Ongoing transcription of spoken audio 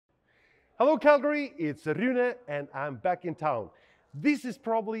Hello Calgary, it's Rune and I'm back in town. This is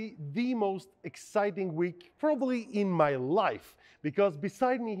probably the most exciting week probably in my life because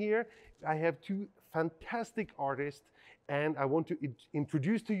beside me here I have two fantastic artists and I want to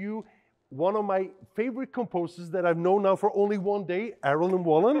introduce to you one of my favorite composers that I've known now for only one day, Errollyn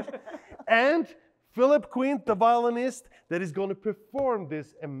Wallen, and Philip Quint, the violinist, that is going to perform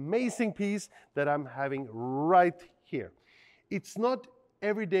this amazing piece that I'm having right here. It's not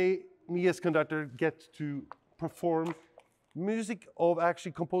every day me as conductor get to perform music of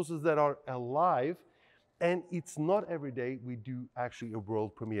actually composers that are alive, and it's not every day we do actually a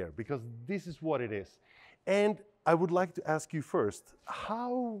world premiere, because this is what it is. And I would like to ask you first,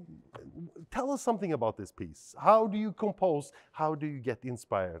 tell us something about this piece. How do you compose? How do you get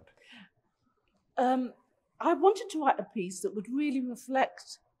inspired? I wanted to write a piece that would really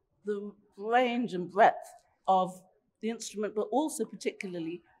reflect the range and breadth of the instrument, but also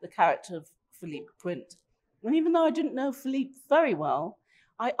particularly the character of Philip Quint. And even though I didn't know Philippe very well,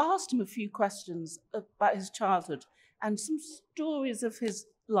 I asked him a few questions about his childhood and some stories of his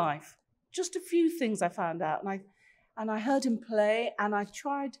life. Just a few things I found out, and I heard him play, and I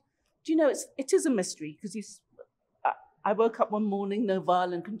tried. Do you know, it is a mystery because I woke up one morning, no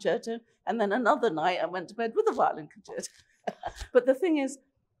violin concerto, and then another night I went to bed with a violin concerto. But the thing is,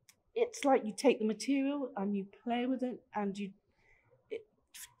 it's like you take the material and you play with it, and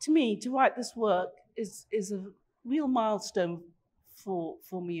to me, to write this work is a real milestone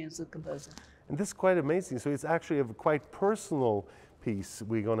for me as a composer. And this is quite amazing. So it's actually a quite personal piece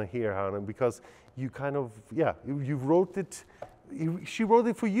we're going to hear, Hannah, because you kind of, you wrote it, she wrote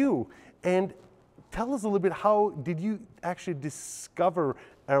it for you. And tell us a little bit, how did you actually discover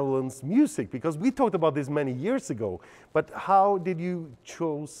Errollyn's music? Because we talked about this many years ago, but how did you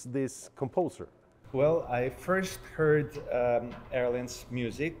choose this composer? Well, I first heard Errollyn's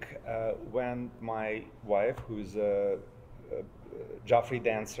music when my wife, who's a Joffrey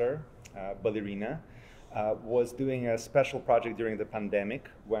dancer, ballerina, was doing a special project during the pandemic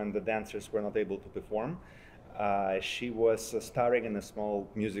when the dancers were not able to perform. She was starring in a small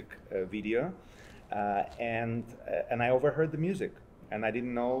music video, and I overheard the music, and I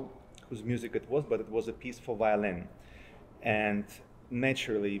didn't know whose music it was, but it was a piece for violin. And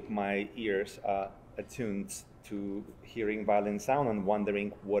naturally, my ears are attuned to hearing violin sound and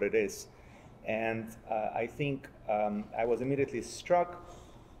wondering what it is. And I think I was immediately struck,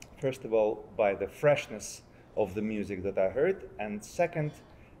 first of all, by the freshness of the music that I heard, and second,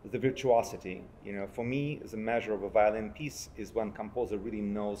 the virtuosity. You know, for me, the measure of a violin piece is when composer really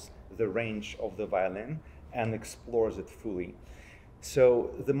knows the range of the violin and explores it fully. So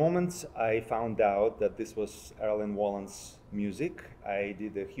the moment I found out that this was Errollyn Wallen's music, I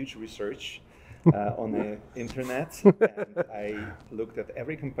did a huge research on the internet, and I looked at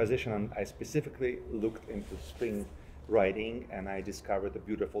every composition, and I specifically looked into string writing, and I discovered a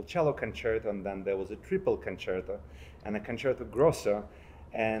beautiful cello concerto, and then there was a triple concerto and a concerto grosso,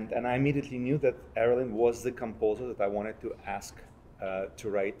 and I immediately knew that Errollyn was the composer that I wanted to ask to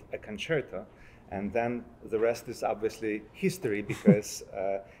write a concerto. And then the rest is obviously history, because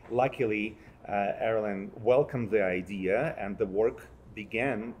luckily Errollyn welcomed the idea, and the work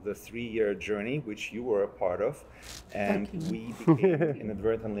began the 3-year journey, which you were a part of, and we became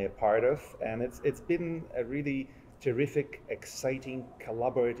inadvertently a part of. And it's been a really terrific, exciting,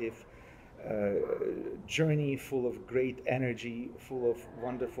 collaborative journey, full of great energy, full of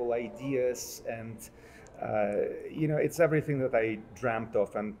wonderful ideas, and you know, it's everything that I dreamt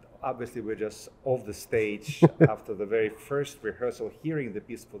of. And obviously we're just off the stage after the very first rehearsal, hearing the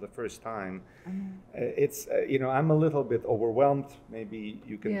piece for the first time. It's, you know, I'm a little bit overwhelmed, maybe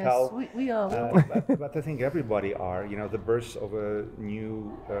you can tell. Yes, we are. But I think everybody are, you know, the birth of a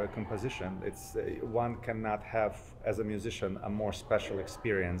new composition. It's, one cannot have, as a musician, a more special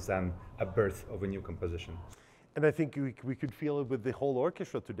experience than a birth of a new composition. And I think we could feel it with the whole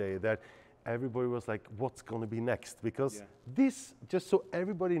orchestra today, that everybody was like, what's going to be next? Because this, just so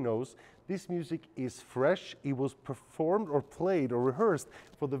everybody knows, this music is fresh. It was performed or played or rehearsed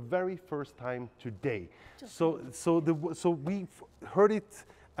for the very first time today. So we heard it,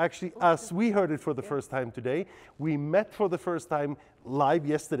 actually, as we heard it for the first time today. We met for the first time live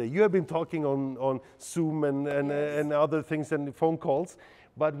yesterday. You have been talking on Zoom and other things and phone calls.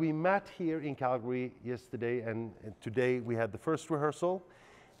 But we met here in Calgary yesterday, and today we had the first rehearsal.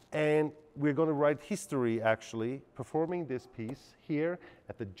 And we're going to write history, actually, performing this piece here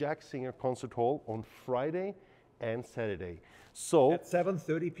at the Jack Singer Concert Hall on Friday and Saturday. So at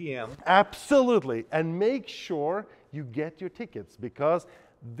 7:30 p.m. Absolutely. And make sure you get your tickets, because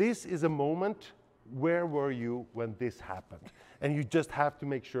this is a moment, where were you when this happened? And you just have to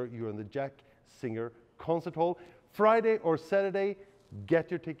make sure you're in the Jack Singer Concert Hall. Friday or Saturday,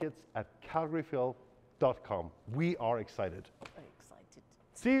 get your tickets at calgaryphil.com. We are excited. Very excited.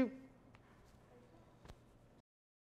 See you